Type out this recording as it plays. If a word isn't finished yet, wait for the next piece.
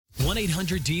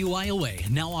1-800-DUI-AWAY,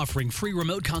 now offering free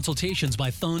remote consultations by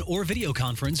phone or video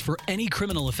conference for any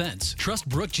criminal offense. Trust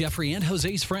Brooke, Jeffrey, and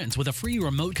Jose's friends with a free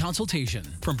remote consultation.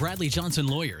 From Bradley Johnson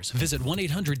Lawyers, visit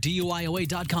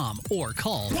 1-800-DUI-AWAY.com or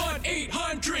call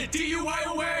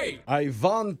 1-800-DUI-AWAY. I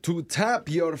want to tap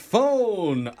your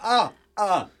phone.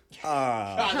 God,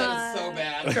 that is so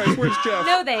bad. Guys, where's Jeff?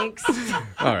 No thanks.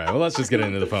 All right, well, let's just get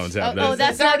into the phone tap.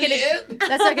 That's not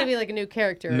gonna be like a new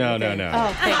character. No. Oh, thank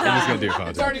I'm just going to do phone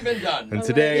It's tap. already been done. And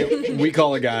today, we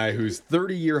call a guy whose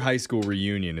 30-year high school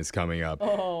reunion is coming up.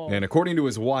 Oh. And according to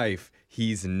his wife,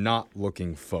 he's not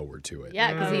looking forward to it.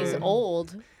 Yeah, because he's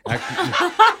old.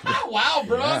 Wow,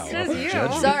 bro. Wow, Says you.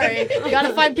 judge me. Sorry. You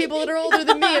gotta find people that are older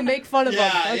than me and make fun of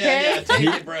them, okay? Take He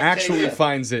it, bro. actually Take it.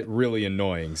 finds it really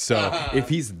annoying. So if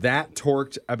he's that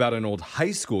torqued about an old high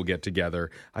school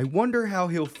get-together, I wonder how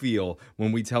he'll feel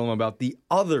when we tell him about the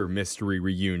other mystery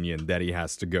reunion that he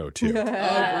has to go to. Oh,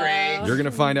 great. You're going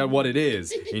to find out what it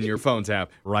is in your phone tap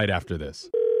right after this.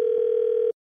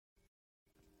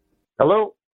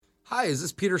 Hello? Hi, is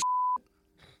this Peter?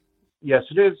 Yes,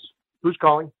 it is. Who's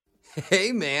calling?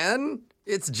 Hey, man.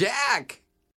 It's Jack.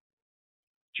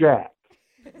 Jack.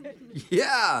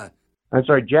 Yeah. I'm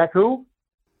sorry, Jack who?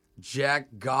 Jack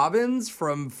Gobbins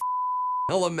from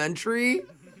Elementary.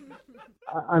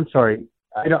 I'm sorry.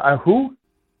 I don't, who?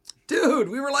 Dude,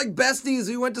 we were like besties.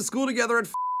 We went to school together at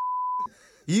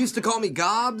You used to call me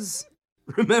Gobbs.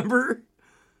 Remember?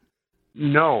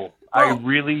 No. I Bro,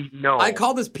 really know. I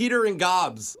call this Peter and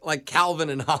Gobbs, like Calvin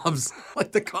and Hobbes,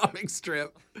 like the comic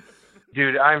strip.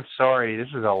 Dude, I'm sorry. This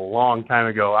was a long time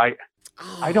ago.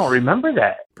 I don't remember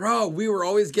that. Bro, we were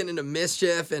always getting into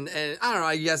mischief, and I don't know,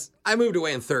 I guess I moved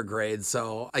away in 3rd grade,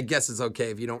 so I guess it's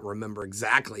okay if you don't remember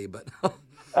exactly, but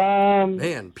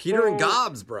man, Peter and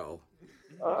Gobbs, bro.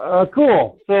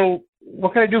 Cool. So,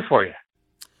 what can I do for you?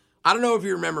 I don't know if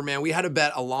you remember, man, we had a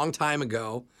bet a long time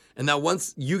ago, and that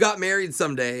once you got married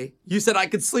someday, you said I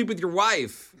could sleep with your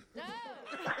wife.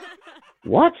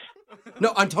 What?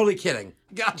 No, I'm totally kidding.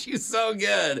 Got you so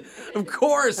good. Of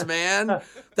course, man.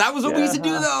 That was what we used to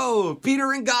do, though.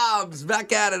 Peter and Gobbs,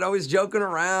 back at it, always joking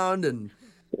around and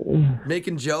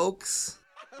making jokes.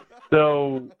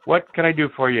 So, what can I do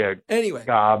for you, Anyway,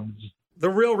 Gobbs? the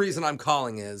real reason I'm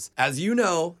calling is, as you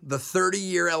know, the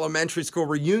 30-year elementary school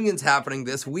reunion's happening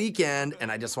this weekend,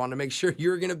 and I just wanted to make sure you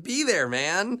were going to be there,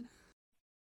 man.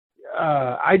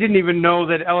 I didn't even know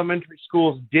that elementary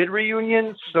schools did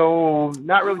reunions, so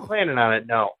not really planning on it,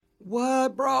 no.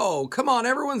 What, bro? Come on,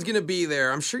 everyone's going to be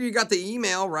there. I'm sure you got the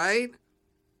email, right?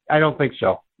 I don't think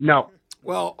so. No.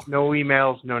 Well, No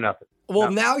emails, no nothing.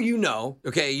 now you know.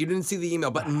 Okay, you didn't see the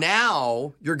email, but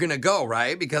now you're going to go,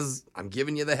 right? Because I'm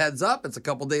giving you the heads up. It's a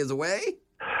couple days away.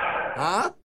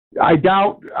 Huh? I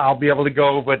doubt I'll be able to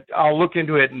go, but I'll look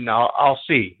into it and I'll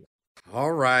see.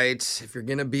 All right. If you're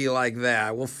going to be like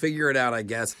that, we'll figure it out, I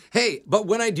guess. Hey, but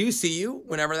when I do see you,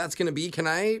 whenever that's going to be, can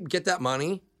I get that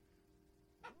money?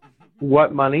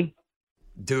 What money?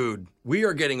 Dude, we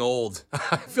are getting old.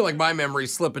 I feel like my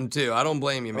memory's slipping too. I don't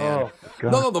blame you, man. Oh,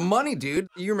 God. No, the money, dude.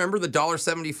 You remember the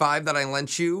 $1.75 that I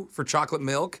lent you for chocolate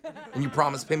milk and you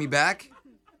promised to pay me back?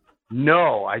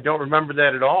 No, I don't remember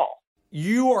that at all.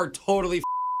 You are totally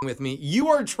with me. You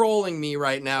are trolling me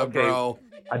right now, Okay. bro.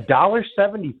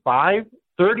 $1.75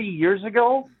 30 years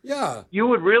ago? Yeah. You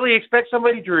would really expect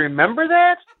somebody to remember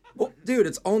that? Well, dude,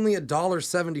 it's only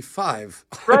 $1.75.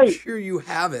 I'm Right. sure you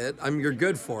have it. You're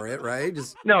good for it, right?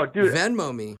 Just No, dude.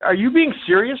 Venmo me. Are you being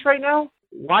serious right now?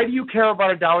 Why do you care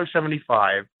about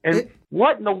 $1.75? And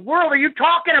what in the world are you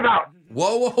talking about?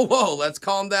 Whoa. Let's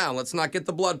calm down. Let's not get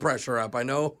the blood pressure up. I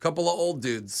know a couple of old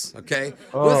dudes, okay?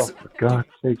 Oh, Listen, for God's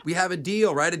sake. we have a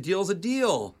deal, right? A deal's a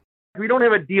deal. We don't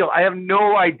have a deal. I have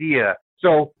no idea.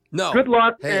 So No. good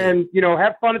luck Hey. and,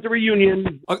 have fun at the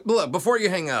reunion. Look, before you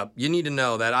hang up, you need to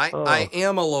know that I Oh.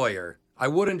 am a lawyer. I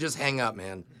wouldn't just hang up,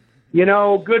 man.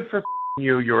 Good for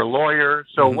you. You're a lawyer.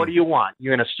 So what do you want? You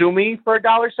going to sue me for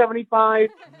 $1.75?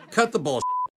 Cut the bullshit.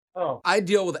 Oh. I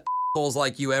deal with assholes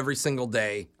like you every single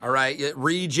day, all right? It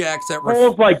rejects that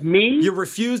Holes like me? you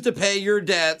refuse to pay your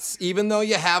debts even though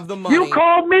you have the money. You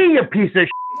called me, you piece of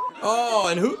Oh,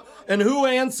 and who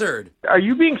answered? Are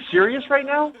you being serious right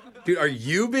now? Dude, are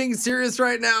you being serious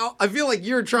right now? I feel like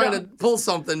you're trying to pull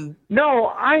something. No,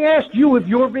 I asked you if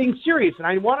you're being serious, and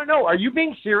I want to know, are you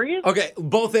being serious? Okay,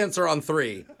 both answer on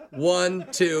 3. 1,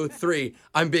 2, 3.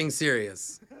 I'm being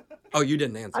serious. Oh, you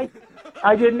didn't answer.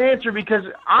 I didn't answer because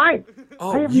I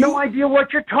have you- no idea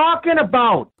what you're talking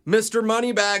about. Mr.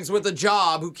 Moneybags with a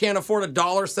job who can't afford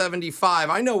 $1.75.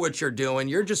 I know what you're doing.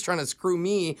 You're just trying to screw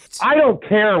me. I don't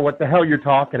care what the hell you're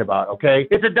talking about, okay?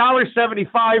 It's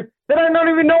 $1.75 that I don't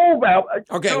even know about.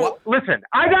 Okay, so, well, listen,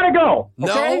 I gotta go.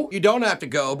 Okay? No, you don't have to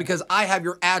go because I have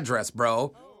your address,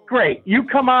 bro. Great. You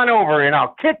come on over and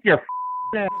I'll kick your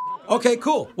ass. Okay,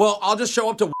 cool. Well, I'll just show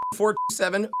up to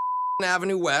 427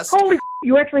 Avenue West. Holy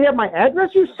you actually have my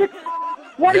address, you sick?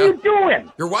 What are you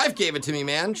doing? Your wife gave it to me,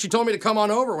 man. She told me to come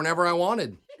on over whenever I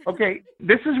wanted. Okay,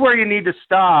 this is where you need to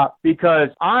stop because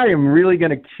I am really going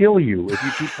to kill you if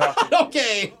you keep talking.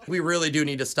 Okay. We really do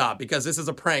need to stop because this is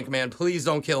a prank, man. Please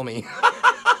don't kill me.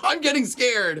 I'm getting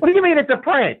scared. What do you mean it's a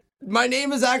prank? My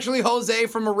name is actually Jose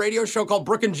from a radio show called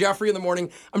Brooke and Jeffrey in the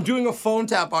Morning. I'm doing a phone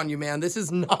tap on you, man. This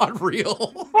is not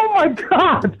real. Oh, my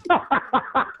God.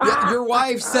 Yeah, your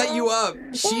wife set you up.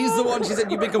 She's the one, she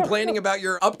said, you've been complaining about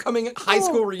your upcoming high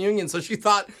school reunion, so she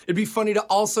thought it'd be funny to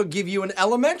also give you an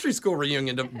elementary school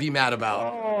reunion to be mad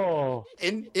about. Oh.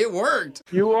 And it worked.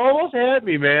 You almost had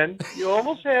me, man. You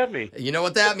almost had me. You know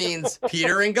what that means.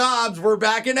 Peter and Gobbs, we're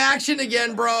back in action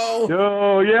again, bro.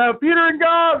 Oh, yeah, Peter and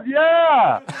Gobbs,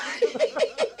 yeah.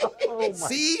 Oh, my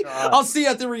See? God. I'll see you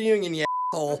at the reunion, you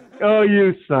asshole. Oh,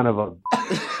 you son of a...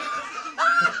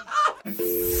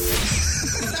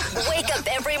 Wake up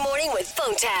every morning with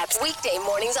phone taps. Weekday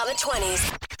mornings on the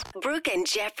 20s. Brooke and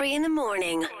Jeffrey in the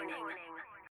morning.